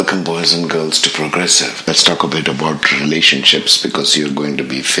Welcome, boys and girls, to Progressive. Let's talk a bit about relationships because you're going to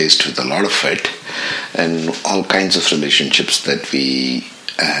be faced with a lot of it and all kinds of relationships that we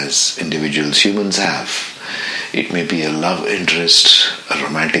as individuals, humans have. It may be a love interest, a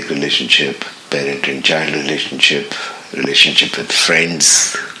romantic relationship, parent and child relationship, relationship with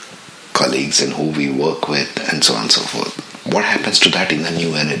friends, colleagues, and who we work with, and so on and so forth. What happens to that in the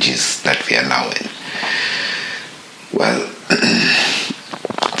new energies that we are now in? Well,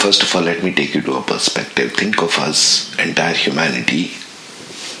 first of all, let me take you to a perspective. Think of us, entire humanity,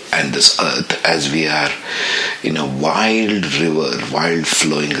 and this earth as we are in a wild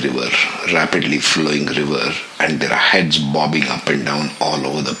flowing river, rapidly flowing river, and there are heads bobbing up and down all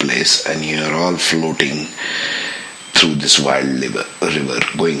over the place, and you are all floating through this wild river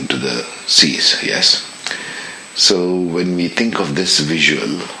going to the seas, yes? So when we think of this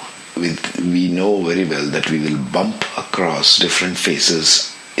visual, we know very well that we will bump across different phases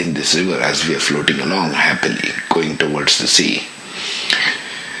in this river as we are floating along happily, going towards the sea.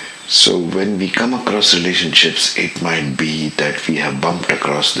 So when we come across relationships, it might be that we have bumped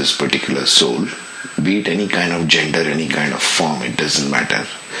across this particular soul, be it any kind of gender, any kind of form, it doesn't matter.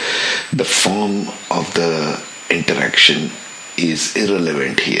 The form of the interaction is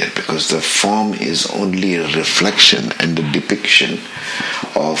irrelevant here because the form is only a reflection and a depiction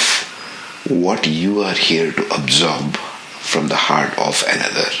of what you are here to absorb from the heart of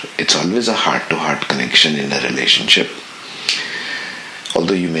another. It's always a heart-to-heart connection in a relationship.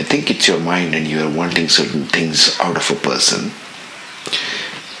 Although you may think it's your mind and you are wanting certain things out of a person,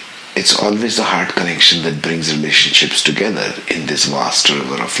 it's always the heart connection that brings relationships together in this vast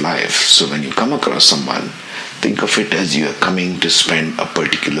river of life. So when you come across someone, think of it as you are coming to spend a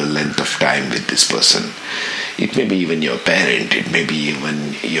particular length of time with this person. It may be even your parent, it may be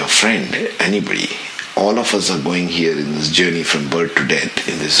even your friend, anybody. All of us are going here in this journey from birth to death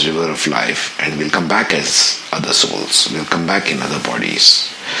in this river of life, and we'll come back as other souls. We'll come back in other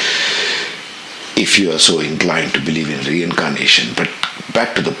bodies. If you are so inclined to believe in reincarnation. But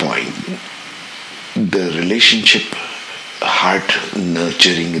back to the point, the relationship heart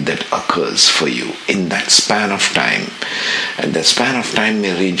nurturing that occurs for you in that span of time, and that span of time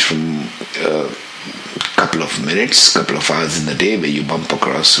may range from couple of minutes, couple of hours in the day where you bump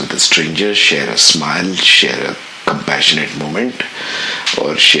across with a stranger, share a smile, share a compassionate moment,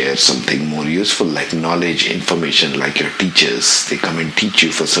 or share something more useful like knowledge, information, like your teachers. They come and teach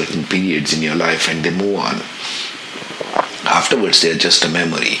you for certain periods in your life and they move on. Afterwards, they are just a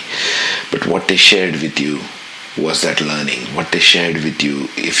memory. But what they shared with you was that learning. What they shared with you,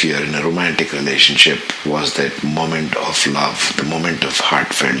 if you are in a romantic relationship, was that moment of love, the moment of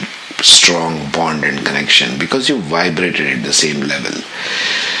heartfelt, strong bond and connection, because you vibrated at the same level.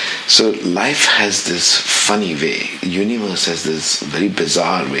 So life has this funny way, universe has this very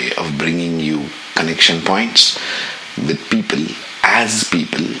bizarre way of bringing you connection points with people, as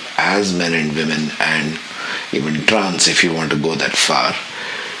men and women, and even trans if you want to go that far,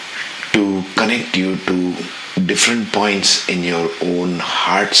 to connect you to different points in your own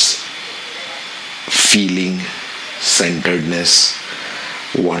heart's feeling, centeredness,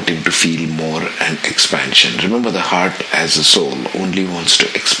 wanting to feel more and expansion. Remember, the heart as a soul only wants to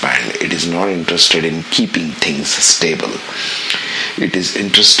expand. It is not interested in keeping things stable. It is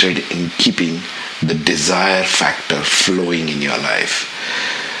interested in keeping the desire factor flowing in your life.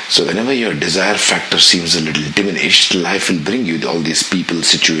 So whenever your desire factor seems a little diminished, life will bring you all these people,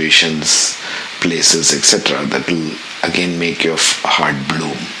 situations, places, etc. that will again make your heart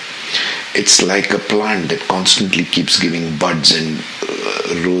bloom. It's like a plant that constantly keeps giving buds and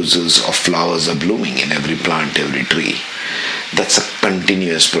roses or flowers are blooming in every plant, every tree. That's a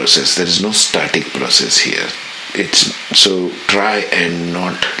continuous process. There is no static process here. So try and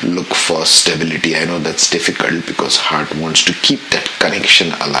not look for stability. I know that's difficult because heart wants to keep that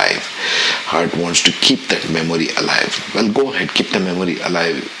connection alive. Heart wants to keep that memory alive. Well, go ahead, keep the memory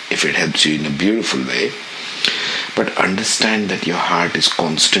alive if it helps you in a beautiful way. But understand that your heart is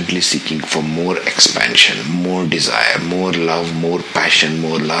constantly seeking for more expansion, more desire, more love, more passion,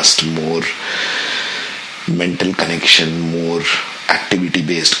 more lust, more mental connection, more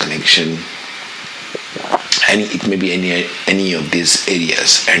activity-based connection. And it may be any of these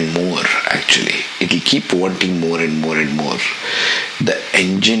areas and more actually. It will keep wanting more and more and more. The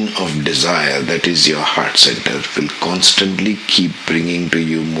engine of desire, that is your heart center, will constantly keep bringing to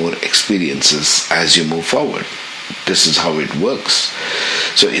you more experiences as you move forward. This is how it works.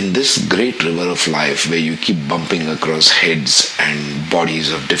 So in this great river of life where you keep bumping across heads and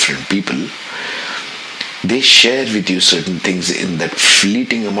bodies of different people, they share with you certain things in that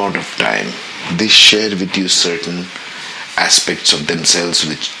fleeting amount of time. They share with you certain aspects of themselves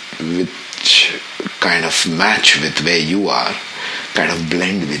which which kind of match with where you are, kind of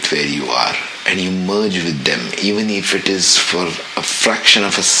blend with where you are, and you merge with them, even if it is for a fraction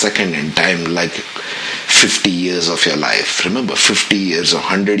of a second in time, like 50 years of your life. Remember, 50 years or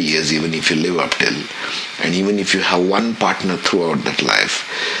 100 years, even if you live up till, and even if you have one partner throughout that life,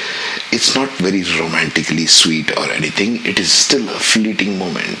 it's not very romantically sweet or anything. It is still a fleeting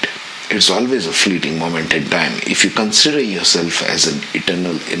moment. It's always a fleeting moment in time. If you consider yourself as an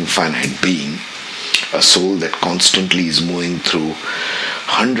eternal, infinite being, a soul that constantly is moving through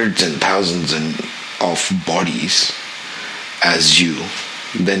hundreds and thousands of bodies as you,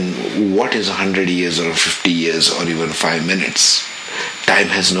 then what is 100 years or 50 years or even 5 minutes? Time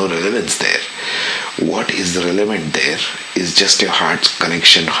has no relevance there. What is relevant there is just your heart's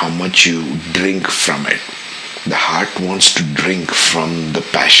connection, how much you drink from it. The heart wants to drink from the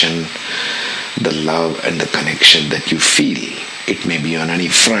passion, the love and the connection that you feel. It may be on any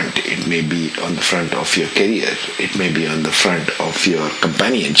front. It may be on the front of your career. It may be on the front of your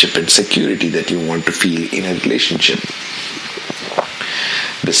companionship and security that you want to feel in a relationship.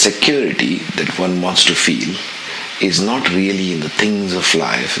 The security that one wants to feel is not really in the things of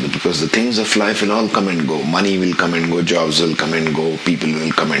life, because the things of life will all come and go. Money will come and go, jobs will come and go, people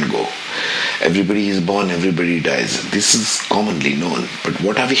will come and go. Everybody is born, everybody dies. This is commonly known. But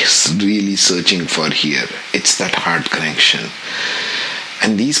what are we really searching for here? It's that heart connection.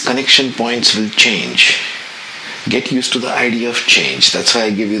 And these connection points will change. Get used to the idea of change. That's why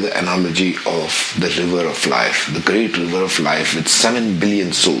I give you the analogy of the river of life, the great river of life with 7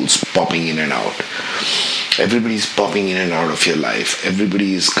 billion souls popping in and out. Everybody is popping in and out of your life.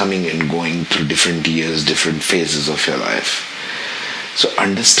 Everybody is coming and going through different years, different phases of your life. So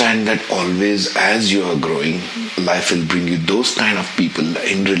understand that always as you are growing, life will bring you those kind of people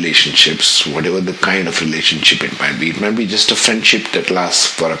in relationships, whatever the kind of relationship it might be. It might be just a friendship that lasts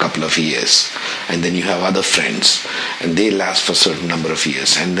for a couple of years. And then you have other friends and they last for a certain number of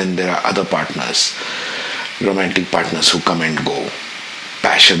years. And then there are other partners, romantic partners who come and go.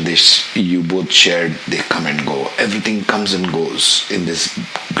 Passion you both shared, they come and go. Everything comes and goes in this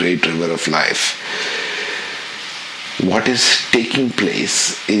great river of life. What is taking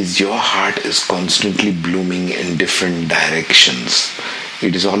place is your heart is constantly blooming in different directions.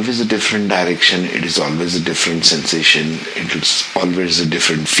 It is always a different direction. It is always a different sensation. It is always a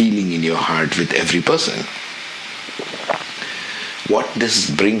different feeling in your heart with every person. What this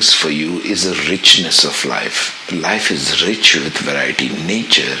brings for you is a richness of life. Life is rich with variety.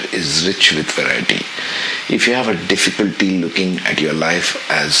 Nature is rich with variety. If you have a difficulty looking at your life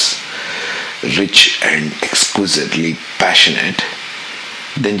as rich and exquisitely passionate,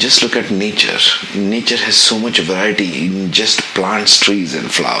 then just look at nature. Nature has so much variety in just plants, trees and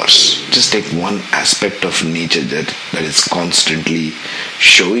flowers. Just take one aspect of nature that is constantly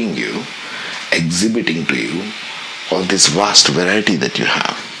showing you, exhibiting to you all this vast variety that you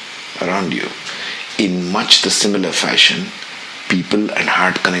have around you. In much the similar fashion, people and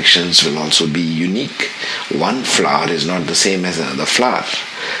heart connections will also be unique. One flower is not the same as another flower.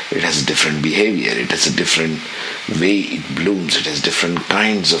 It has different behavior. It has a different way it blooms. It has different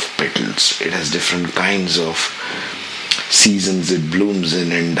kinds of petals. It has different kinds of seasons it blooms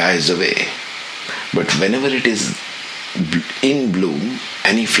in and dies away. But whenever it is in bloom,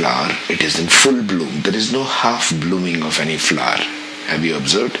 any flower, it is in full bloom. There is no half blooming of any flower. Have you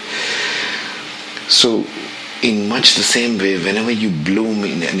observed? So, in much the same way, whenever you bloom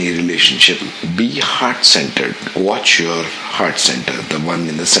in any relationship, be heart-centered. Watch your heart center, the one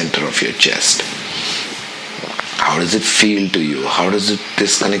in the center of your chest. How does it feel to you? How does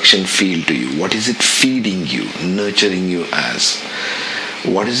this connection feel to you? What is it feeding you, nurturing you as?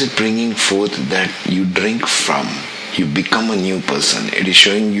 What is it bringing forth that you drink from? You become a new person. It is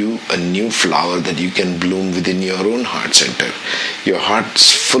showing you a new flower that you can bloom within your own heart center. Your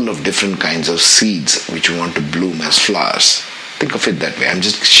heart's full of different kinds of seeds which you want to bloom as flowers. Think of it that way. I'm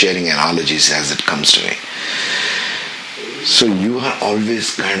just sharing analogies as it comes to me. So you are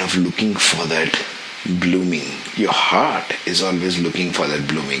always kind of looking for that blooming. Your heart is always looking for that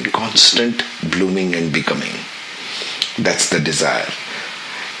blooming, constant blooming and becoming. That's the desire.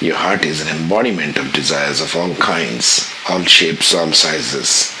 Your heart is an embodiment of desires of all kinds, all shapes, all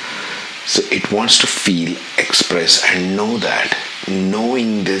sizes. So it wants to feel, express and know that.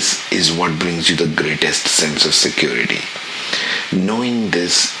 Knowing this is what brings you the greatest sense of security. Knowing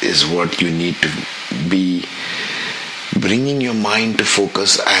this is what you need to be bringing your mind to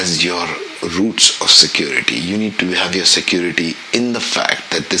focus as your roots of security. You need to have your security in the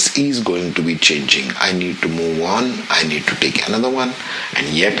fact that this is going to be changing. I need to move on. I need to take another one, and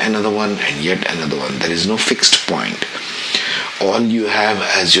yet another one, and yet another one. There is no fixed point. All you have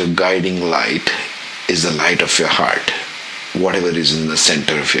as your guiding light is the light of your heart. Whatever is in the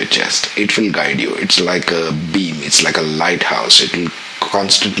center of your chest, it will guide you. It's like a beam. It's like a lighthouse. It will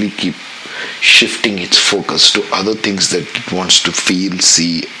constantly keep shifting its focus to other things that it wants to feel,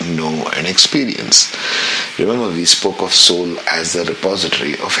 see, know, and experience. Remember, we spoke of soul as the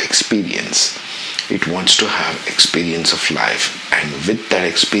repository of experience. It wants to have experience of life, and with that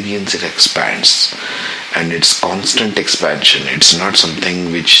experience it expands, and it's constant expansion. It's not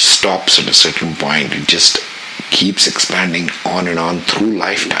something which stops at a certain point. It just keeps expanding on and on through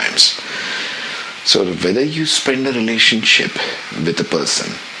lifetimes. So whether you spend a relationship with a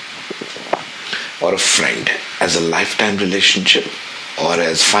person or a friend as a lifetime relationship, or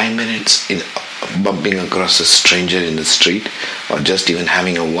as 5 minutes in bumping across a stranger in the street, or just even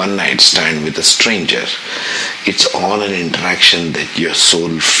having a one-night stand with a stranger, it's all an interaction that your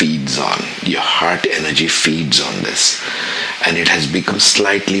soul feeds on. Your heart energy feeds on this, and it has become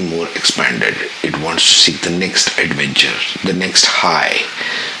slightly more expanded. It wants to seek the next adventure, the next high,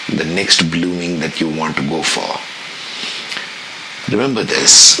 the next blooming that you want to go for. Remember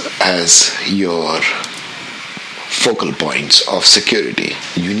this as your focal points of security.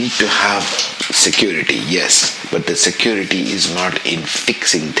 You need to have security, yes, but the security is not in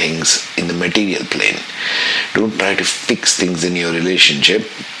fixing things in the material plane. Don't try to fix things in your relationship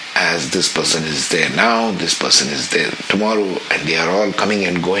as this person is there now, this person is there tomorrow, and they are all coming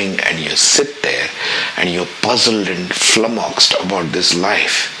and going, and you sit there and you're puzzled and flummoxed about this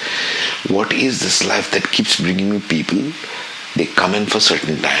life. What is this life that keeps bringing me people? They come in for a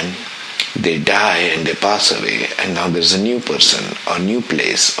certain time, they die and they pass away, and now there's a new person or new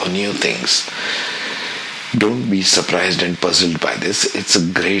place or new things. Don't be surprised and puzzled by this. It's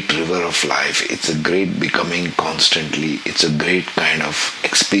a great river of life. It's a great becoming constantly. It's a great kind of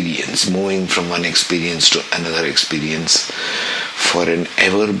experience, moving from one experience to another experience for an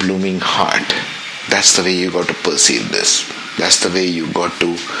ever-blooming heart. That's the way you got to perceive this. That's the way you got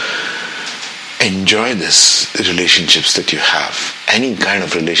to enjoy this relationships that you have. Any kind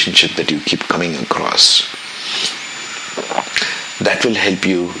of relationship that you keep coming across, that will help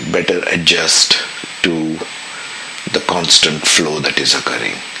you better adjust to the constant flow that is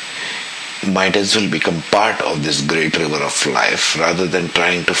occurring. Might as well become part of this great river of life rather than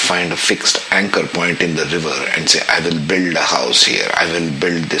trying to find a fixed anchor point in the river and say, I will build a house here, I will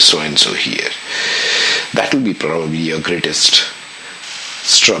build this so-and-so here. That will be probably your greatest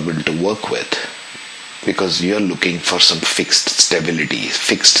struggle to work with, because you're looking for some fixed stability,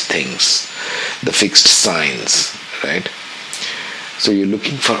 fixed things, the fixed signs, right? So you're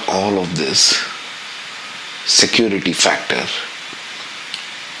looking for all of this security factor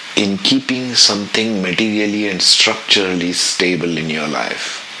in keeping something materially and structurally stable in your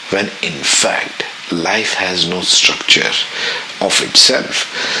life, when in fact life has no structure of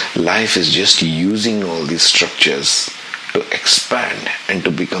itself. Life is just using all these structures to expand and to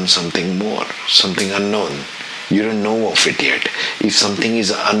become something more, something unknown. You don't know of it yet. If something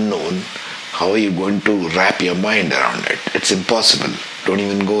is unknown, how are you going to wrap your mind around it? It's impossible. Don't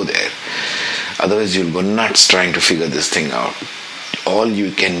even go there. Otherwise you'll go nuts trying to figure this thing out. All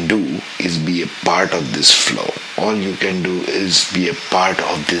you can do is be a part of this flow. All you can do is be a part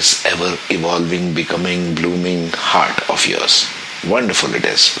of this ever-evolving, becoming, blooming heart of yours. Wonderful it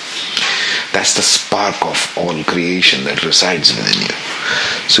is. That's the spark of all creation that resides within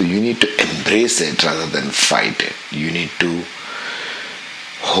you. So you need to embrace it rather than fight it. You need to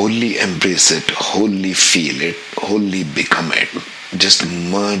wholly embrace it, wholly feel it, wholly become it. Just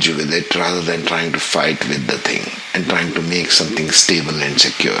merge with it rather than trying to fight with the thing and trying to make something stable and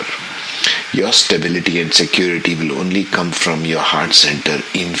secure. Your stability and security will only come from your heart center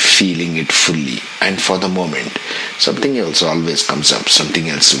in feeling it fully. And for the moment, something else always comes up, something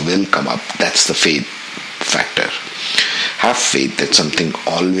else will come up. That's the faith factor. Have faith that something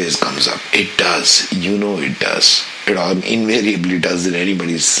always comes up. It does. You know it does. It invariably does in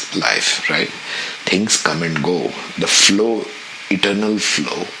anybody's life, right? Things come and go. The flow, eternal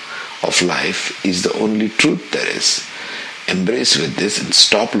flow of life is the only truth there is. Embrace with this and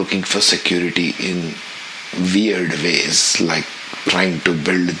stop looking for security in weird ways, like trying to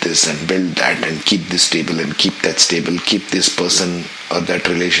build this and build that and keep this stable and keep that stable, keep this person or that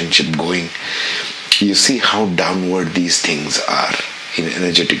relationship going. You see how downward these things are in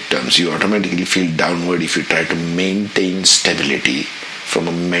energetic terms. You automatically feel downward if you try to maintain stability from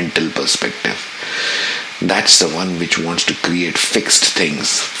a mental perspective. That's the one which wants to create fixed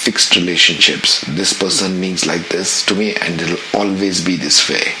things, fixed relationships. This person means like this to me and it'll always be this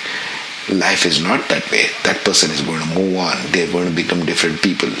way. Life is not that way. That person is going to move on. They're going to become different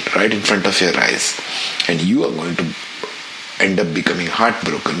people right in front of your eyes. And you are going to end up becoming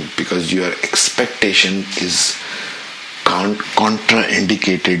heartbroken because your expectation is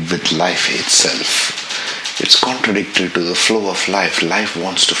contraindicated with life itself. It's contradictory to the flow of life. Life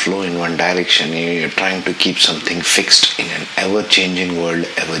wants to flow in one direction. You're trying to keep something fixed in an ever-changing world,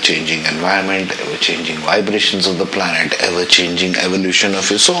 ever-changing environment, ever-changing vibrations of the planet, ever-changing evolution of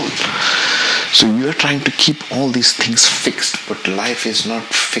your soul. So you are trying to keep all these things fixed, but life is not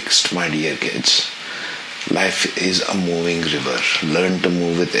fixed, my dear kids. Life is a moving river. Learn to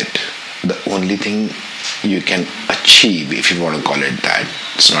move with it. The only thing you can achieve, if you want to call it that,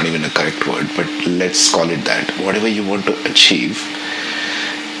 it's not even a correct word, but let's call it that. Whatever you want to achieve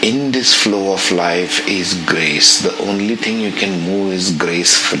in this flow of life is grace. The only thing you can move is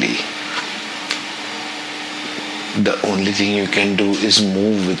gracefully. The only thing you can do is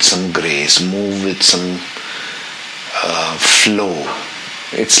move with some grace, move with some flow.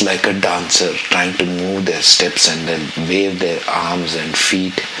 It's like a dancer trying to move their steps and then wave their arms and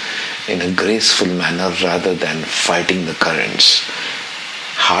feet in a graceful manner rather than fighting the currents.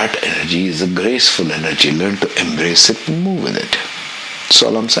 Heart energy is a graceful energy. Learn to embrace it and move with it. That's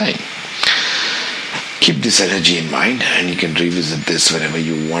all I'm saying. Keep this energy in mind and you can revisit this whenever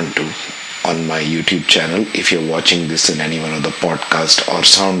you want to on my YouTube channel. If you're watching this in any one of the podcast or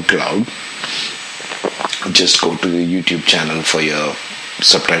SoundCloud, just go to the YouTube channel for your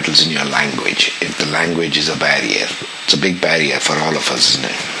subtitles in your language. If the language is a barrier, it's a big barrier for all of us, isn't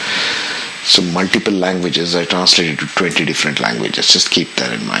it? So multiple languages, I translated to 20 different languages. Just keep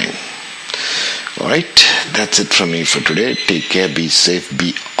that in mind. Alright, that's it from me for today. Take care, be safe,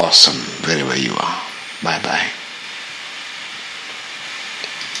 be awesome wherever you are. Bye bye.